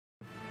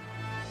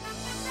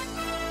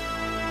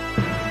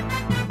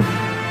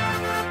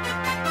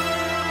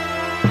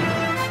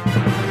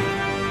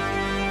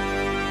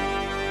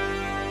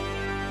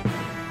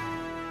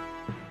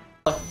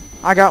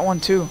I got one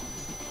too.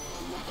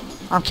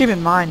 I'm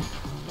keeping mine.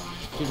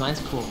 Dude,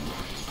 mine's cool.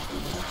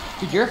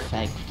 Dude, you're a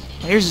fag.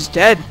 Yours is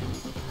dead.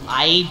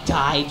 I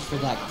died for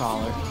that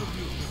crawler.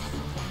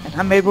 And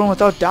I made one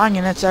without dying,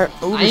 and it's our.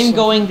 I am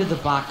going to the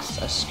box.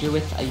 Screw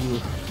with you.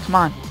 Come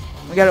on.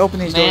 We gotta open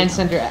these Man doors.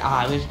 center.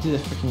 Ah, we have to do the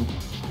freaking.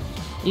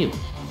 Ew.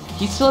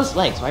 He still has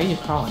legs. Why are you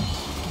crawling?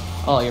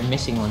 Oh, you're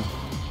missing one.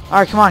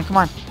 Alright, come on, come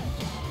on.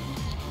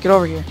 Get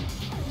over here.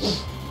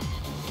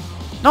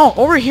 No,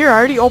 over here. I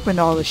already opened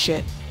all this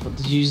shit. What,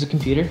 did you use the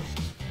computer?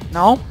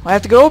 No, I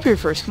have to go up here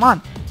first. Come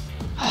on.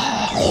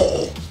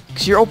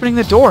 Because you're opening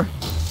the door.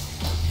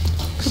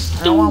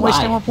 I don't want to waste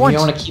any more points. You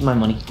don't want to keep my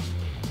money.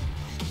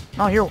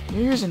 No, you're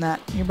using that.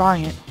 You're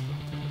buying it.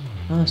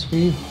 Oh, screw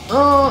you.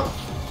 Oh.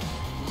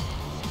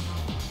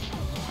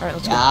 Alright,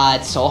 let's go. Ah,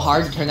 it's so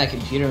hard to turn that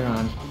computer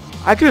on.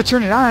 I could have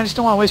turned it on. I just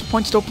don't want to waste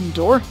points to open the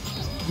door.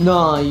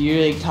 No,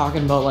 you're like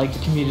talking about like the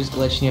computer's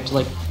glitched and you have to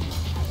like...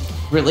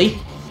 Really?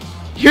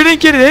 You didn't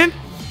get it in?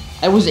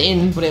 I was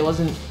in, but it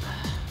wasn't...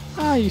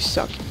 Ah, you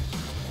suck.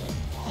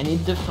 I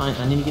need to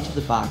get to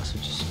the box,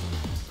 which is...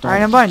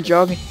 Alright, I'm buying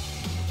Jug.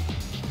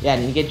 Yeah, I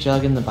need to get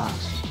Jug in the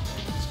box.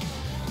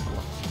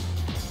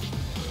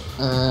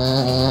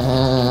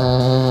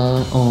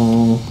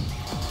 Oh.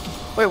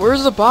 Wait,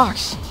 where's the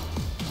box?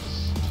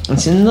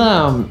 It's in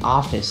the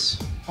office.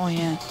 Oh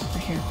yeah,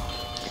 right here.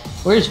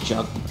 Where's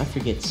Jug? I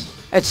forget.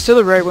 It's to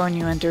the right when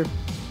you enter.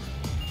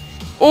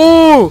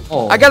 Ooh!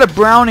 Oh. I got a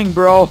Browning,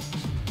 bro.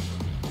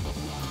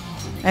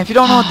 And if you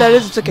don't know what that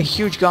is, it's like a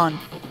huge gun.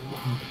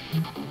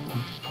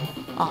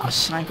 Ah,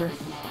 sniper.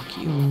 Fuck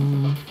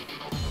you.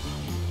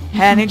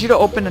 Hey, I need you to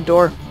open the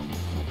door.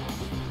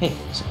 Hey,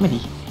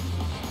 somebody.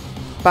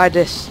 Buy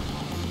this.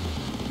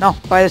 No,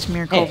 buy this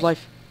Miracle of Hey.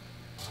 Life.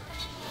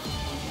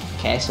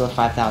 Okay, I still have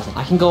 5,000.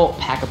 I can go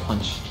pack a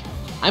punch.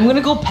 I'm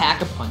gonna go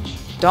pack a punch.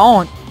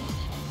 Don't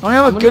have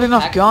I'm a gonna good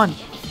enough pack a gun.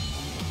 punch.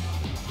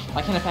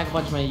 Why can't I pack a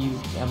punch my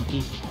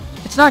UMP?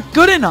 It's not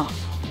good enough.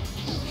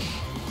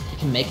 I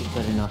can make it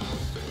good enough.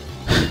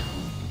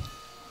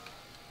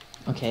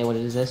 Okay, what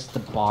is this? The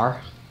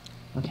bar.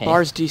 Okay.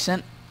 Bar's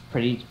decent.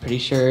 Pretty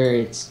sure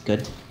it's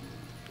good.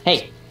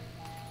 Hey.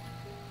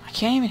 I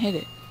can't even hit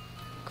it.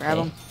 Grab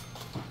Okay. him.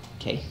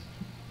 Okay.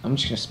 I'm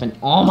just gonna spend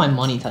all my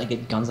money till I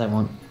get guns I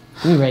want.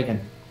 Give me ray gun.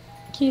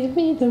 Give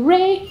me the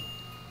ray.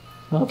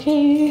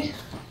 Okay.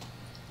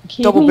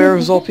 Give Double me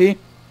barrels the- OP.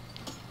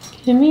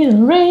 Give me the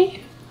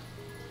ray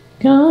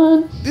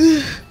gun.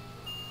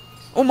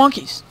 Oh,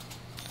 monkeys.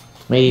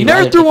 Wait, You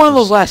never threw one of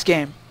those last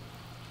game.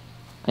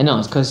 I know,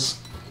 it's because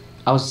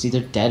I was either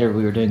dead or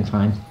we were doing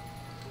fine.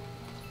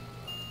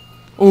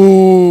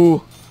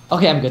 Ooh.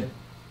 Okay, I'm good.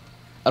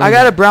 I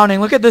got a Browning.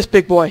 Look at this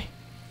big boy.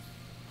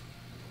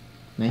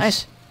 Nice.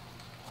 Nice.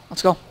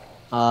 Let's go.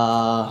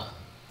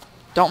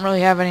 Don't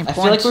really have any I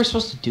points. feel like we're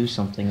supposed to do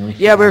something. And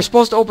Yeah, we were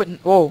supposed to open...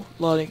 Whoa,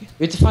 loading.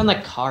 We have to find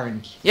that car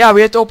and... Yeah,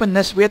 we have to open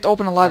this. We have to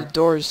open a lot of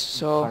doors,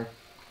 so... Car.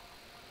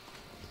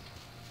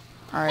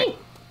 Alright.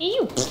 Hey,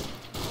 you.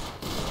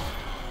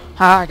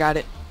 Ha, I got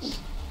it.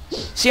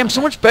 See, I'm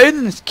so much better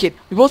than this kid.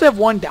 We both have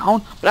one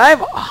down, but I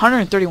have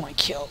 131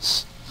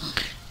 kills.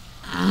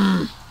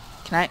 Can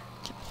I...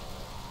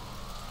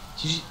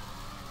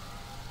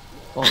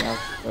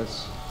 Oh,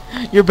 that's...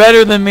 You're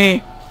better than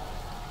me.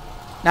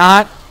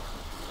 Not.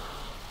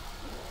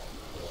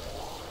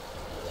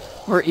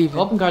 We're even.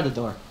 Open guard the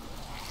door.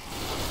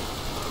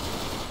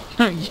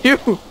 You.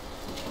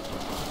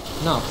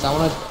 No, because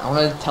I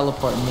wanna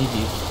teleport and leave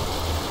you.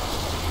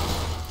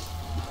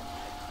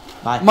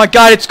 Bye. Oh my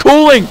god, it's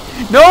cooling!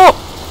 No!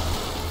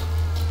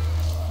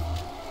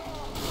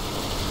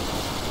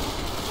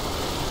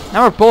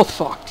 Now we're both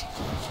fucked.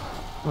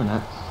 We're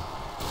not.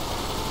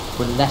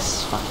 We're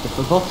less fucked if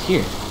we're both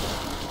here.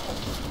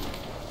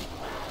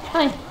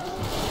 Hi.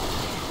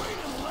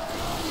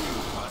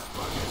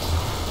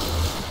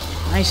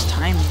 Nice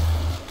timing.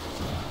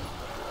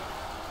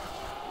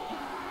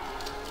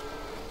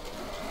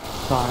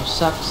 Bar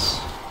sucks.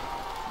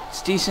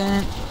 It's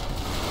decent.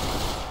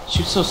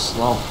 Shoots so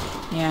slow.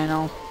 Yeah, I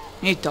know.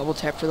 You need double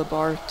tap for the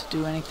bar to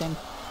do anything.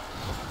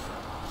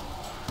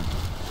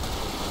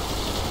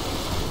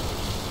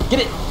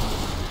 Get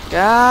it!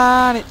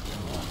 Got it.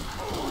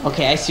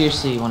 Okay, I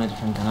seriously want a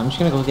different gun. I'm just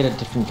gonna go get a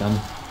different gun.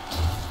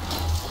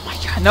 Oh my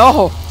god,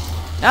 no!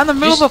 Not in the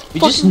middle of a We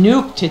fucking... just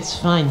nuked, it's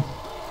fine.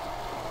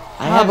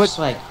 I Ah, have but-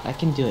 swag. I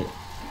can do it.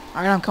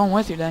 Alright, I'm coming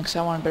with you then, because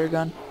I want a better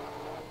gun.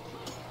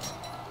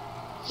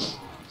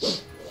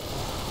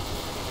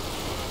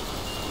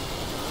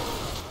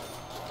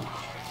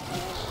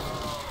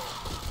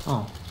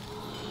 Oh.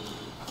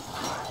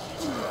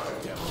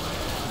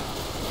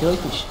 I feel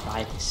like we should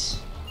buy this.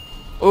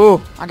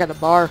 Ooh, I got a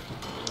bar.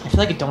 I feel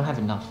like I don't have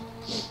enough.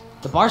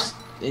 The bar's...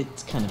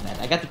 It's kind of bad.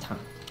 I got the time.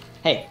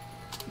 Hey.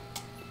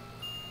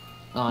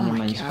 Oh, never my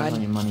mind. You spent God. all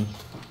your money.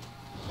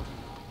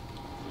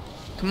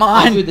 Come Oh,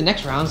 on! dude, the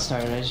next round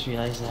started. I just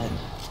realized that.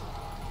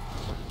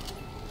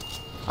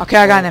 Okay,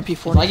 I got an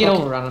MP40. If I get Fuck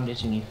it. overrun, I'm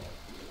ditching you.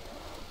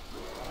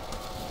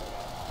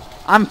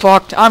 I'm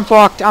fucked. I'm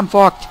fucked. I'm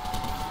fucked.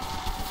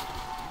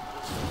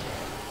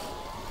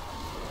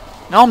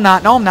 No, I'm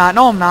not. No, I'm not.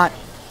 No, I'm not.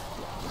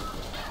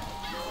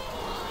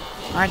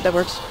 Alright, that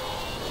works.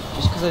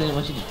 Just because I didn't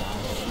want you to die.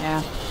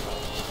 Yeah.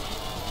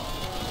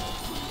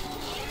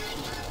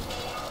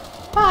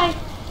 Bye.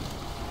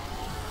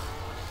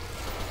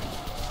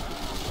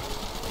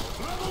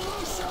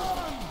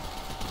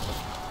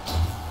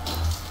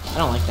 I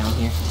don't like down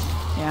here.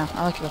 Yeah,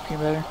 I like it up here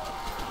better.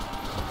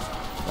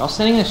 They're all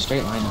standing in a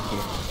straight line up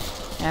here.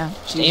 Yeah.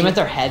 Just aim at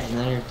their heads and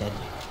then they're dead.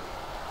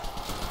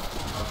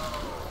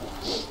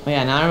 Oh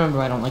yeah, now I remember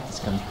why I don't like this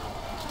gun.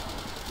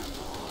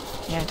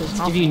 Yeah, it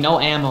doesn't Give you no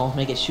ammo,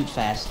 make it shoot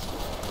fast.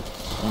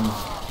 And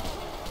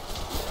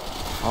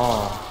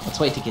oh, let's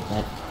wait to get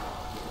that.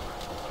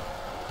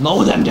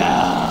 Mow them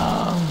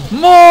down!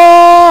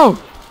 More!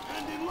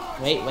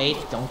 Wait,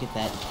 don't get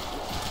that.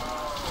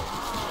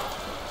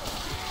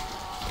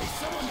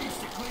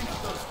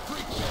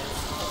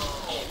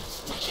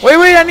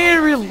 Wait, I need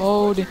to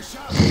reload. I'm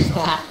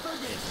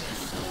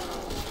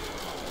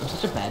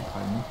such a bad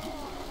partner.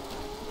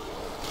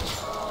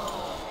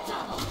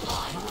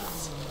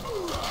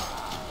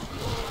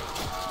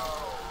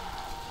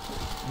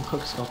 I'm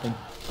quick scoping.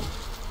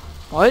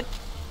 What?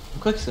 I'm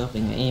quick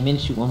scoping. Aim in,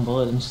 shoot one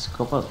bullet, and just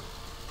scope up.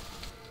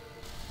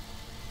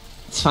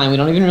 It's fine. We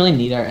don't even really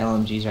need our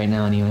LMGs right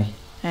now, anyway.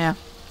 Yeah.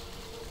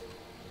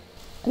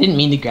 I didn't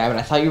mean to grab it.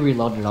 I thought you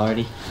reloaded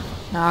already.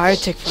 Nah,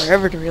 it'd take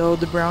forever to reload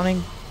the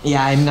Browning.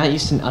 Yeah, I'm not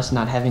used to us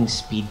not having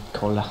speed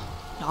cola.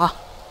 Ah.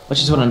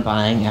 Which is what I'm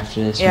buying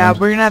after this. Yeah, round.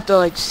 we're gonna have to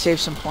like save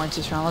some points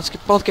this round. Let's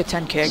both get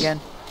 10k again.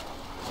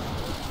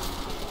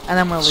 And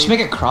then we'll Just leave.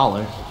 make a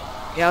crawler.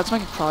 Yeah, let's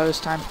make a crawler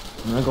this time.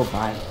 I'm gonna go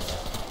buy.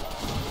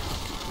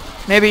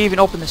 Maybe even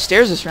open the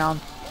stairs this round.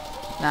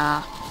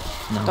 Nah,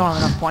 No. don't have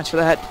enough points for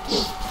that.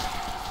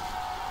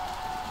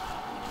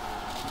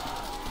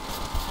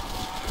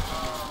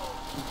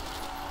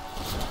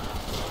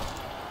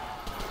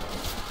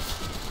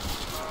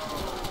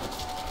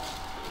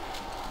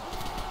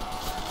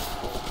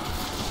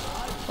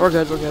 We're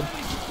good, we're good.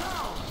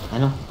 I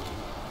know.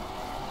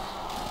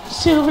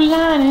 Silver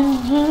lining.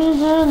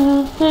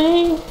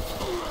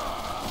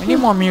 We need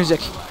more music.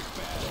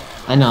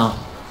 I know.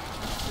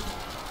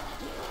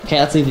 Okay,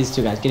 let's leave these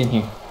two guys. Get in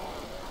here.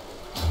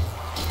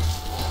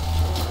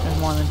 There's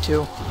more than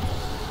 2.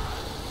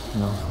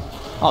 No.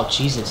 Oh,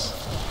 Jesus.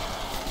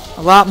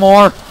 A lot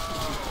more.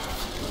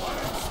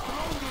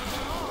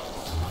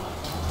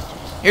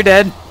 You're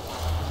dead.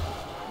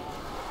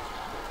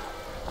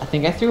 I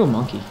think I threw a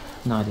monkey.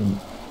 No, I didn't.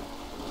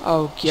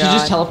 Oh, God. You should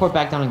just teleport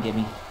back down and get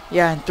me.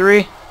 Yeah, in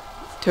 3,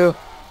 2,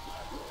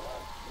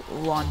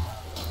 1.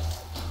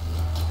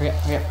 Hurry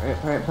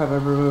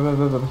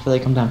up, before they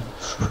come down.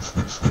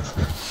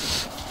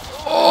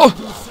 Oh!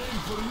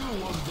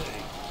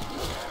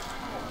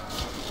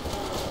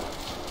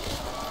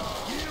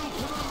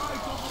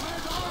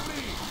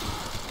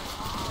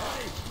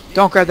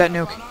 Don't grab that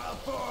nuke.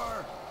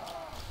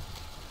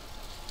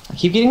 I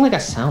keep getting like a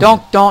sound.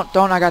 Don't.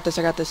 I got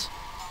this.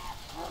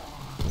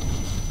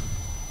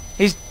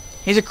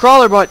 He's a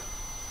crawler, but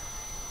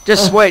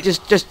just wait.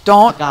 Just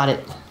don't. Got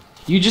it.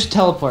 You just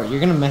teleport. You're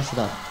gonna mess it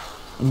up.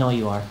 I know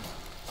you are.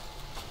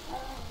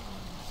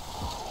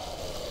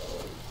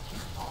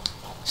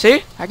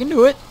 See? I can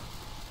do it.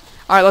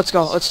 Alright, let's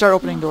go. Let's start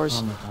opening doors.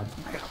 Oh my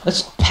god.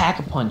 Let's pack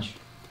a punch.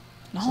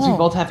 Since we No.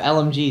 both have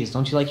LMGs,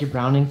 don't you like your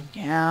Browning?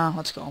 Yeah,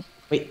 let's go.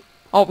 Wait,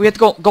 Oh, we have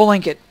to go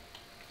link it.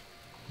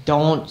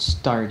 don't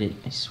start it.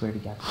 I swear to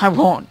God. I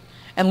won't.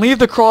 And leave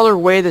the crawler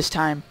away this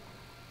time.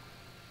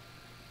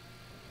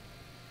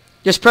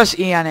 Just press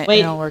E on it Wait.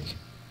 and it'll work.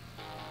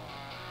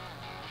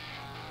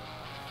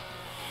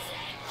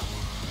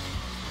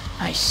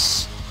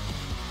 Nice.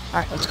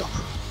 Alright, let's go.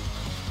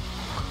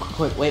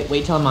 Quick,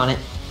 wait till I'm on it.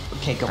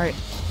 Okay, go. Alright.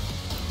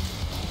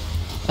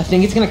 I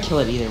think it's gonna kill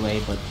it either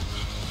way, but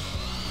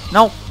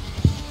No.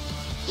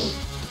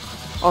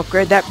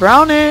 Upgrade that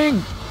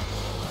Browning.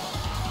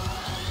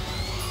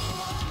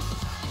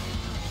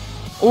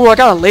 Ooh, I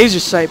got a laser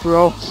sight,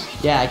 bro.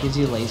 yeah, it gives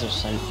you laser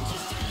sight.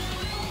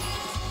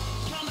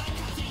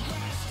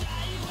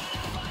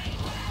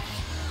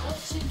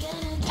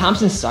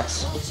 Thompson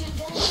sucks.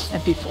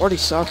 MP40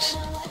 sucks.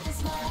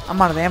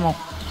 I'm out of ammo.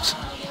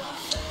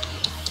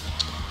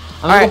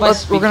 Alright,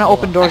 we're gonna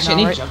open doors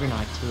Actually, now, I need right?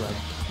 Juggernaut too.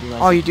 I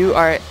realized Oh, you do?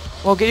 Alright.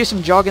 We'll get you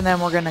some jug and then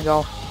we're gonna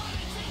go.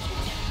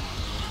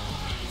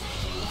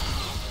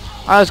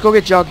 Alright, let's go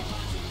get jug.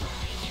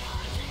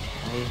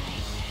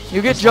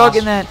 You get That's jug lost.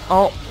 and then...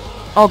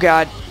 Oh,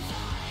 God.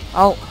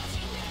 Oh.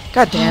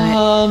 God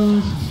damn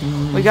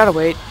it. We gotta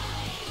wait.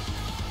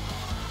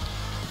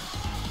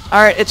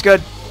 Alright, it's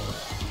good.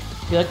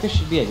 I feel like there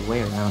should be a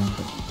way around,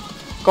 but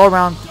Go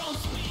around.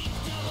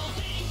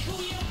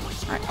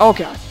 Alright, oh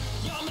God.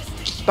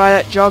 Buy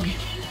that jug.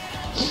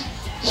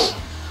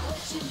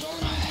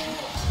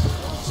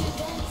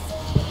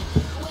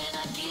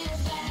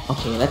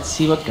 okay, let's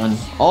see what gun. much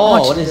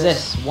Oh, what is is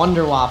this?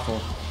 Wonder Waffle.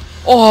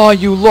 Oh,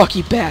 you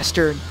lucky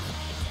bastard.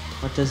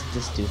 What does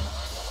this do?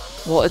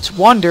 Well, it's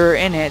Wonder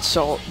in it,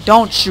 so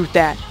don't shoot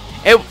that.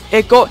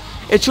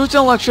 It shoots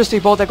an electricity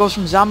bolt that goes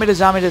from zombie to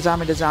zombie to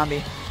zombie to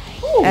zombie.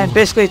 And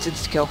basically it's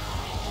insta kill.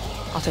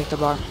 I'll take the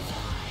bar.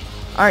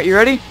 Alright, you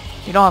ready?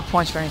 You don't have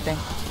points for anything.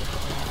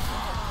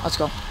 Let's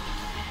go.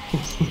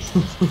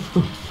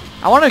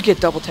 I want to get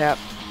double tap,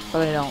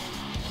 but I don't.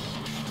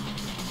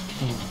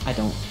 I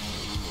don't.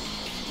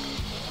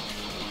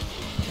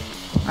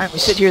 Alright, we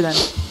sit here then.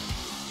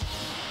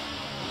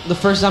 The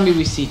first zombie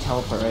we see,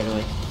 teleport right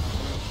away.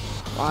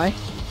 Why?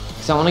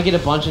 Because I want to get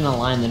a bunch in a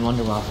line, then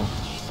Wonder Waffle.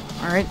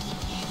 Alright.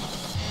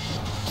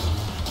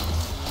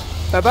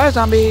 Bye-bye,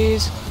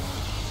 zombies.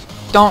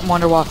 Don't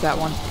Wonder Waffle that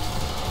one.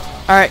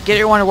 Alright, get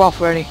your Wonder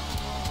Waffle ready.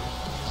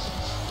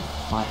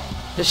 Why?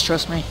 Just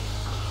trust me.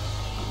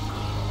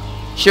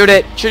 Shoot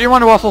it. Shoot your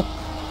Wonder Waffle.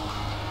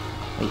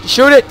 Wait.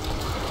 Shoot it.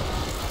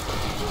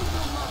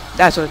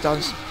 That's what it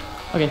does.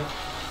 Okay.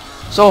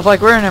 So if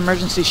like we're in an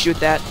emergency, shoot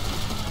that.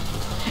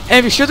 And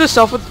if you shoot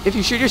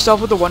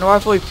yourself with the Wonder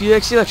Waffle, if you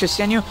like see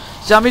electricity on you,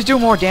 zombies do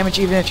more damage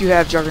even if you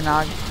have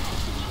Juggernaut.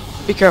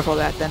 Be careful of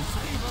that then.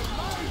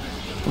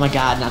 Oh my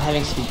god, not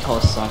having speed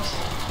cola sucks.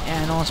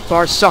 Yeah, I know this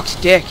bar sucks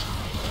dick.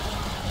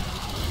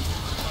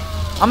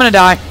 I'm gonna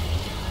die.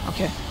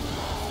 Okay.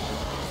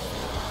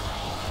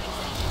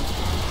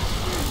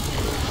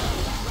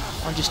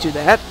 I'll just do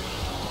that.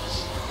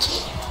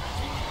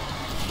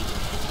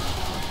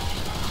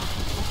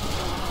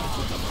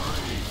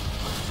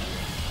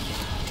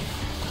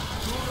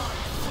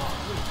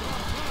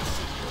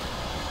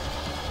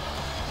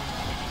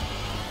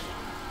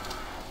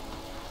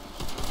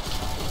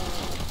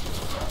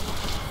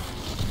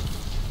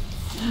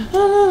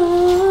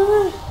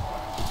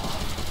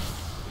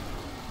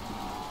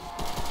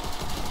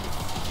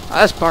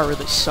 This part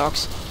really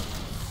sucks.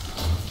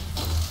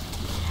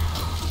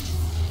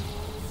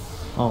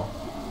 Oh.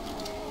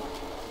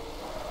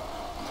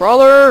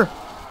 Crawler! Did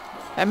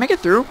I make it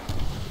through?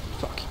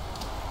 Fuck.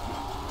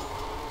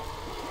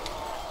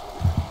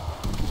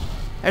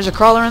 There's a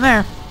crawler in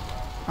there.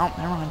 Oh,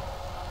 never mind.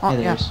 Oh,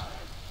 yeah. There's.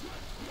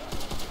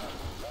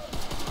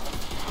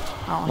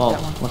 I don't Well, like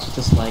that one. what's with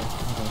this leg?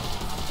 Okay.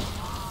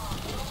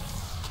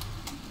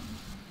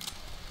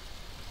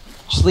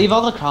 Just leave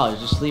all the crawlers.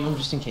 Just leave them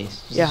just in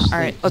case. Yeah, Just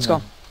alright, leave- let's no.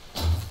 go.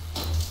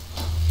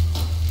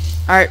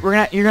 Alright,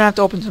 you're gonna have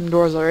to open some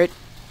doors, alright?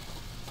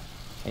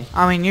 Okay.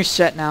 I mean, you're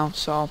set now,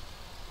 so...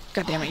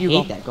 God damn it, you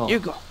hate go. that goal. You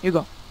go. You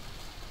go.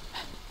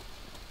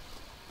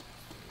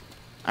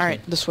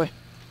 Alright, this way.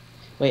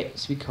 Wait,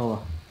 sweet cola.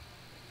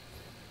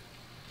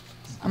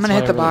 I'm gonna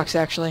hit the box,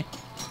 actually.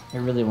 I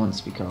really want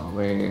sweet cola.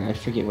 Where I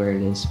forget where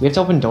it is. We have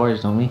to open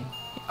doors, don't we?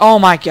 Oh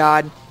my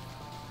god.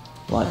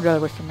 What? I'd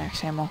rather wait for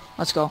max ammo.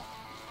 Let's go.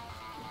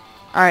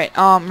 Alright,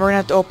 we're gonna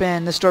have to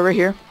open this door right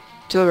here.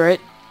 To the right.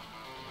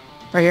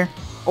 Right here.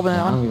 Open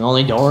that one. The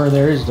only door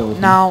there is to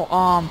open.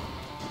 Now,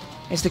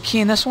 is the key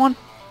in this one?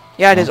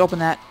 Yeah, it is. Open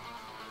that.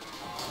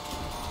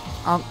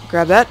 I'll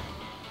grab that.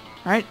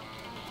 Alright.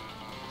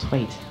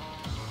 Wait.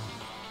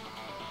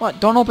 What?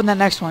 Don't open that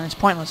next one. It's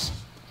pointless.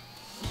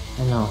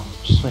 I know.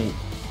 Just wait.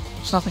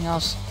 There's nothing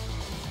else.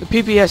 The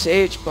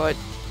PPSH, but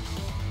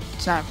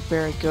it's not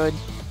very good.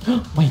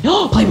 Wait,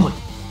 no! Playboy!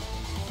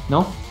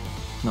 No?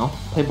 No?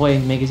 Playboy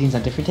magazine's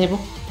on a different table?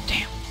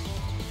 Damn.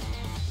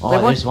 Oh,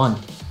 Playboy? there's one.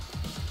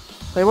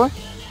 Playboy?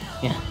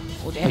 Yeah.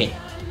 Oh, damn. Okay.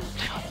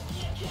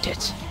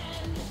 Tits.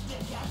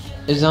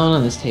 There's one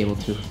on this table,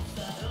 too.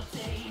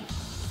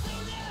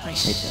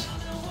 Nice. Right there.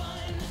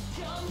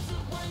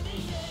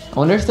 I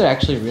wonder if they're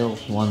actually real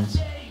ones.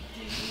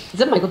 Is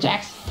that Michael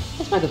Jackson?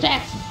 That's Michael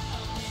Jackson.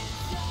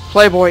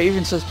 Playboy.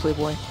 Even says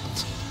Playboy.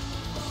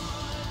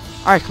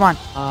 Alright, come on.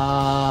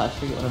 I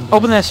forget what I'm doing.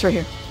 Open this right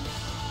here.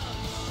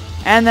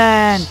 And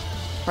then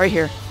right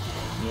here.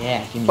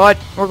 Yeah, give me But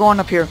we're going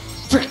up here.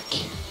 frick!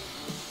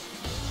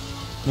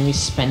 Made me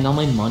spend all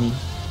my money.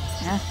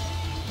 Yeah.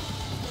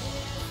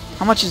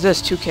 How much is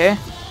this? 2K?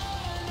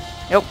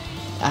 Yep.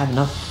 I have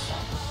enough.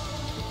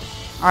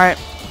 Alright.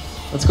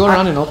 Let's go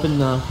around and open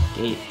the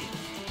gate.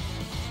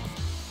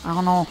 I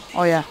don't know.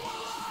 Oh, yeah.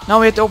 No,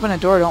 we have to open a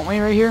door, don't we,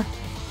 right here?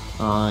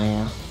 Oh,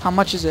 yeah. How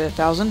much is it?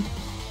 1,000?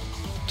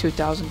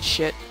 2,000.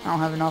 Shit. I don't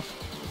have enough.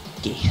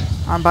 Okay.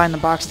 I'm buying the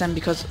box then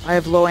because I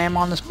have low ammo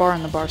on this bar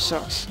and the bar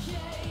sucks.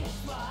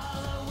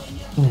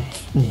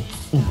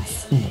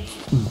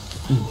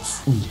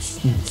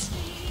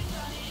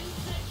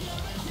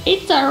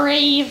 It's a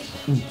rave!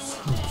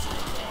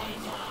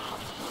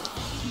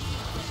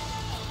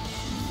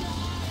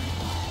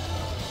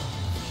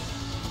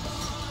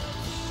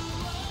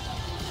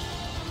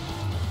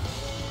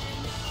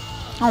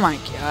 Oh my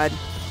god.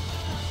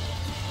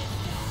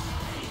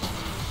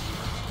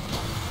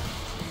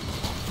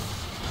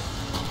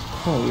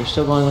 Oh, you're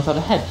still going without a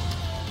head.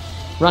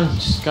 Run,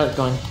 just got it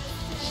going.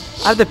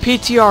 I have the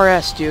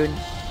PTRS, dude.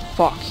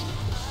 Fuck.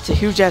 It's a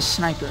huge ass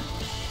sniper.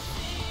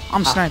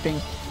 I'm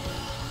sniping.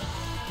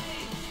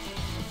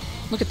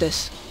 Look at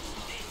this.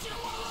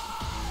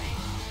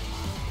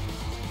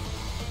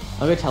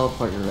 I'll go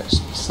teleport.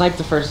 Snipe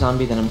the first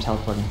zombie, then I'm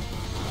teleporting.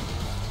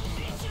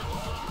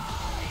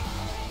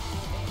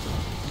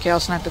 Okay,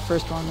 I'll snipe the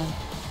first one then.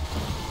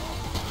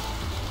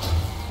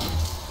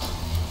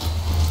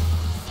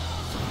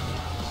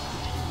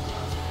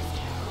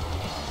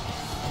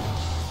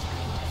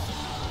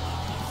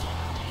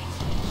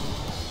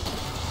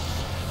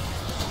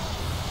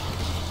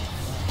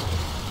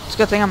 It's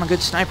a good thing I'm a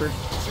good sniper.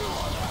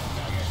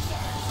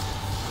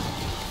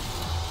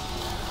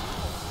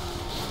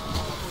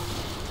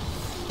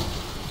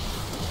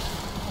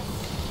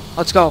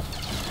 Let's go.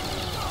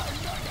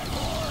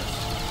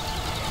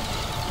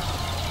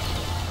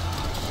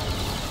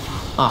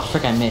 Oh,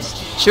 frick, I missed.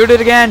 Shoot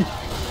it again.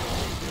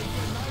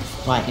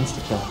 Why?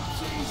 Insta-kill.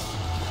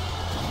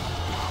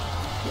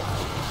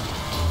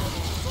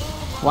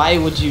 Why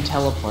would you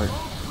teleport?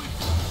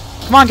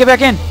 Come on, get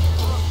back in.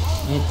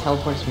 It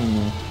teleports me in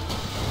there.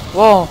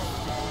 Whoa.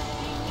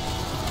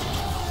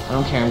 I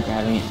don't care, I'm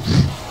grabbing it.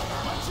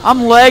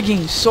 I'm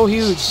lagging so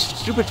huge.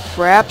 Stupid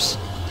fraps.